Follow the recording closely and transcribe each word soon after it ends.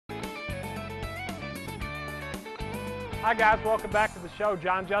Hi guys, welcome back to the show.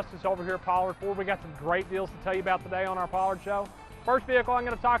 John Justice over here at Pollard Ford. We got some great deals to tell you about today on our Pollard show. First vehicle I'm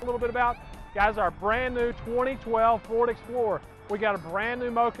going to talk a little bit about, guys, our brand new 2012 Ford Explorer. We got a brand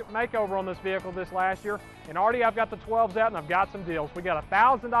new makeover on this vehicle this last year, and already I've got the 12s out and I've got some deals. We got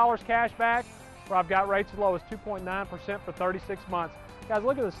 $1,000 cash back, where I've got rates as low as 2.9% for 36 months. Guys,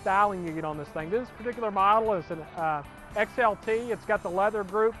 look at the styling you get on this thing. This particular model is an XLT. It's got the leather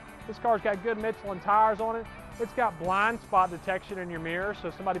group. This car's got good Michelin tires on it. It's got blind spot detection in your mirror, so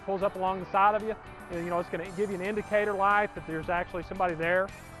if somebody pulls up along the side of you, you know, it's going to give you an indicator light that there's actually somebody there.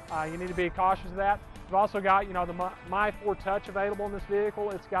 You need to be cautious of that. We've also got, you know, the My Ford Touch available in this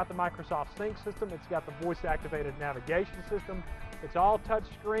vehicle. It's got the Microsoft Sync system. It's got the voice-activated navigation system. It's all touch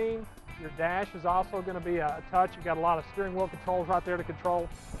screen. Your dash is also going to be a touch. You've got a lot of steering wheel controls right there to control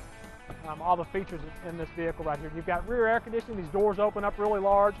all the features in this vehicle right here. You've got rear air conditioning. These doors open up really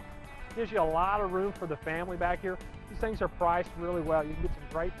large. Gives you a lot of room for the family back here. These things are priced really well. You can get some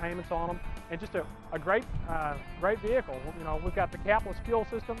great payments on them, and just a great vehicle. You know, we've got the capless fuel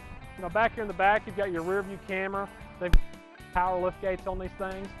system. You know, back here in the back, you've got your rear view camera. They've got power lift gates on these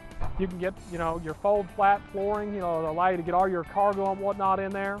things. You can get, you know, your fold flat flooring. You know, it'll allow you to get all your cargo and whatnot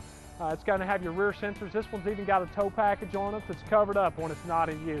in there. It's going to have your rear sensors. This one's even got a tow package on it that's covered up when it's not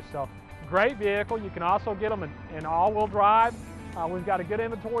in use. So, great vehicle. You can also get them in all-wheel drive. We've got a good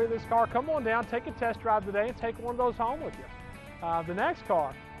inventory of this car. Come on down, take a test drive today, and take one of those home with you. The next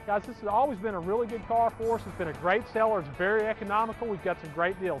car, guys, this has always been a really good car for us. It's been a great seller. It's very economical. We've got some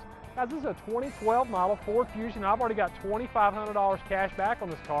great deals. Guys, this is a 2012 model Ford Fusion. I've already got $2,500 cash back on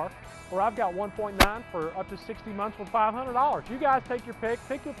this car, where I've got 1.9 for up to 60 months with $500. You guys take your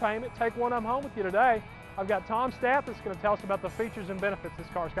pick your payment, take one of them home with you today. I've got Tom Staff that's going to tell us about the features and benefits this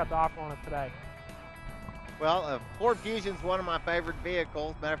car's got to offer on it today. Well, Ford Fusion's one of my favorite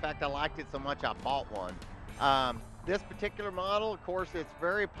vehicles. Matter of fact, I liked it so much I bought one. This particular model, of course, it's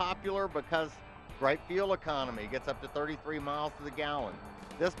very popular because great fuel economy. It gets up to 33 miles to the gallon.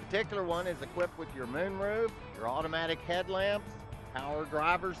 This particular one is equipped with your moonroof, your automatic headlamps, power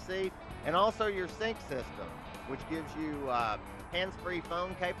driver's seat, and also your sync system, which gives you hands-free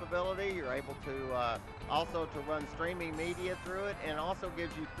phone capability. You're able to also to run streaming media through it, and also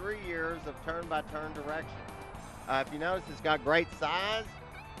gives you 3 years of turn-by-turn direction. If you notice, it's got great size.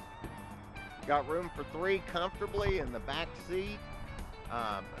 Got room for 3 comfortably in the back seat.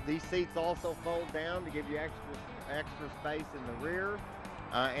 These seats also fold down to give you extra space in the rear.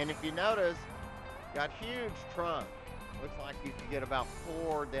 And if you notice, got huge trunk. Looks like you can get about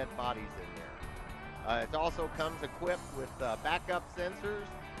 4 dead bodies in there. It also comes equipped with backup sensors.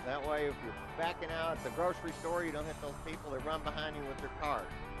 That way, if you're backing out at the grocery store, you don't hit those people that run behind you with their cars.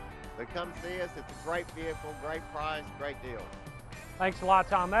 But come see us. It's a great vehicle, great price, great deal. Thanks a lot,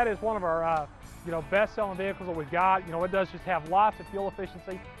 Tom. That is one of our you know, best-selling vehicles that we've got. You know, it does just have lots of fuel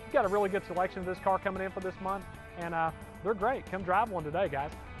efficiency. We've got a really good selection of this car coming in for this month, and they're great. Come drive one today,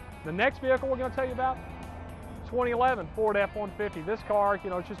 guys. The next vehicle we're going to tell you about, 2011 Ford F-150. This car, you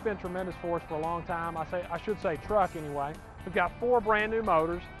know, it's just been tremendous for us for a long time. I should say truck anyway. We've got 4 brand new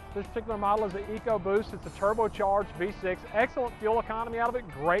motors. This particular model is the EcoBoost. It's a turbocharged V6. Excellent fuel economy out of it.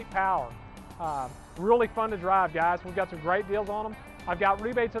 Great power. Really fun to drive, guys. We've got some great deals on them. I've got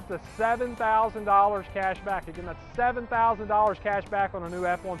rebates up to $7,000 cash back. Again, that's $7,000 cash back on a new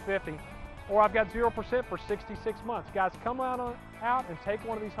F-150. Or I've got 0% for 66 months. Guys, come out and take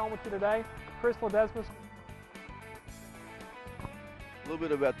one of these home with you today. Chris Ledesma. A little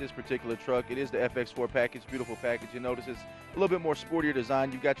bit about this particular truck. It is the FX4 package, beautiful package. You notice it's a little bit more sportier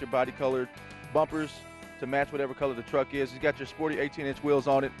design. You've got your body colored bumpers to match whatever color the truck is. It's got your sporty 18-inch wheels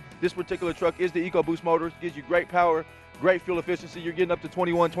on it. This particular truck is the EcoBoost motor. It gives you great power, great fuel efficiency. You're getting up to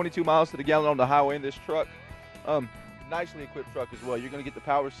 21, 22 miles to the gallon on the highway in this truck. Nicely equipped truck as well. You're going to get the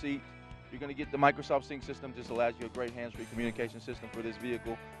power seat. You're going to get the Microsoft Sync system. Just allows you a great hands-free communication system for this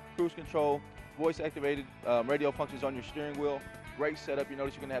vehicle. Cruise control, voice-activated radio functions on your steering wheel. Great setup. You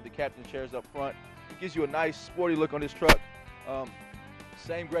notice you're going to have the captain chairs up front. It gives you a nice sporty look on this truck.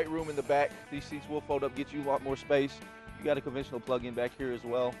 Same great room in the back. These seats will fold up, get you a lot more space. You got a conventional plug-in back here as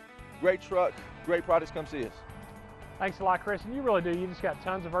well. Great truck, great products. Come see us. Thanks a lot, Chris. And you really do. You just got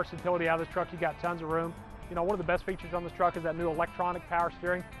tons of versatility out of this truck. You got tons of room. You know, one of the best features on this truck is that new electronic power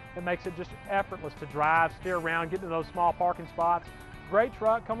steering. It makes it just effortless to drive, steer around, get into those small parking spots. Great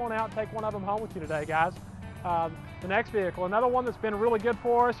truck. Come on out and take one of them home with you today, guys. The next vehicle, another one that's been really good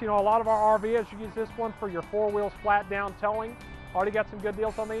for us. You know, a lot of our RVs use this one for your 4 wheels flat down towing. Already got some good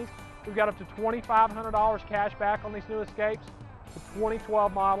deals on these. We've got up to $2,500 cash back on these new Escapes. The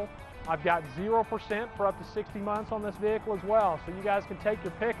 2012 model. I've got 0% for up to 60 months on this vehicle as well. So you guys can take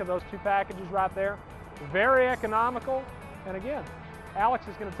your pick of those 2 packages right there. very economical. And again, Alex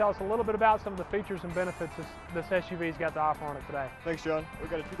is going to tell us a little bit about some of the features and benefits this SUV's got to offer on it today. Thanks, John. We've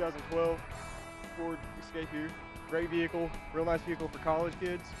got a 2012 Ford Escape here. Great vehicle, real nice vehicle for college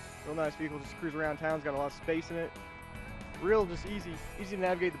kids. Real nice vehicle just to cruise around town. It's got a lot of space in it. Real just easy to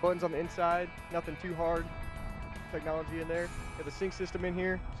navigate. The buttons on the inside, nothing too hard. Technology in there. Got the sync system in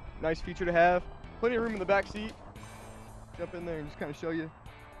here. Nice feature to have. Plenty of room in the back seat. Jump in there and just kind of show you.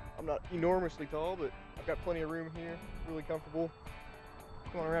 I'm not enormously tall, but I've got plenty of room here. Really comfortable.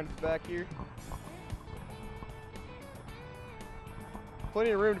 Going around to the back here.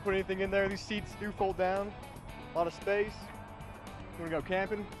 Plenty of room to put anything in there. These seats do fold down. A lot of space. You want to go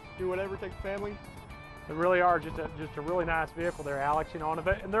camping, do whatever, take the family. They really are just a really nice vehicle there, Alex. You know,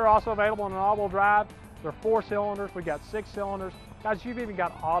 and they're also available in an all-wheel drive. They're 4 cylinders. We got 6 cylinders. Guys, you've even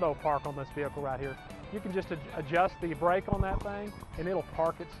got auto park on this vehicle right here. You can just adjust the brake on that thing, and it'll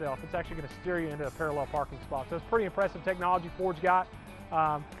park itself. It's actually going to steer you into a parallel parking spot. So it's pretty impressive technology Ford's got,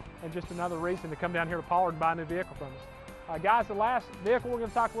 and just another reason to come down here to Pollard and buy a new vehicle from us. Guys, the last vehicle we're going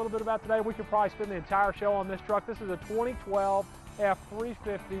to talk a little bit about today, we could probably spend the entire show on this truck. This is a 2012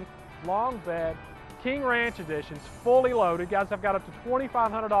 F350 long bed King Ranch Edition. It's fully loaded. Guys, I've got up to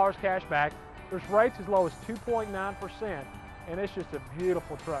 $2,500 cash back. There's rates as low as 2.9%, and it's just a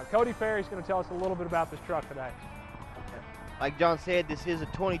beautiful truck. Cody Ferry's going to tell us a little bit about this truck today. Like John said, this is a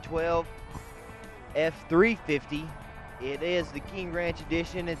 2012 F350. It is the King Ranch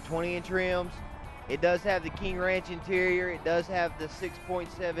Edition and 20-inch rims. It does have the King Ranch interior. It does have the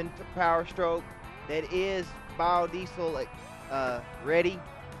 6.7 power stroke that is biodiesel ready.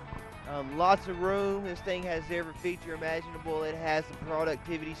 Lots of room. This thing has every feature imaginable. It has the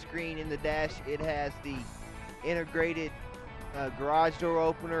productivity screen in the dash. It has the integrated garage door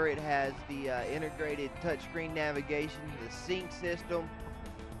opener. It has the integrated touchscreen navigation, the sync system,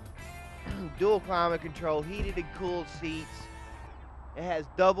 dual climate control, heated and cooled seats. It has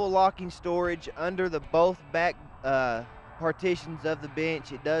double locking storage under the both back partitions of the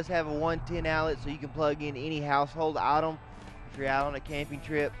bench. It does have a 110 outlet, so you can plug in any household item if you're out on a camping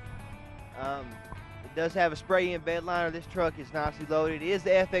trip. It does have a spray-in bed liner. This truck is nicely loaded. It is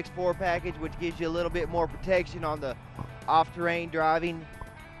the FX4 package, which gives you a little bit more protection on the off-terrain driving.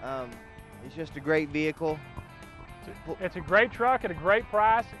 It's just a great vehicle. It's a great truck at a great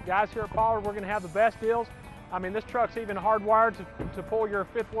price. Guys, here at Pollard, we're going to have the best deals. I mean, this truck's even hardwired to pull your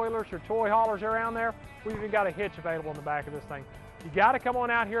fifth wheelers, your toy haulers around there. We've even got a hitch available in the back of this thing. You got to come on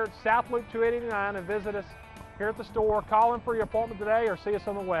out here at South Loop 289 and visit us here at the store. Call in for your appointment today or see us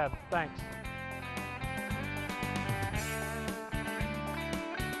on the web. Thanks.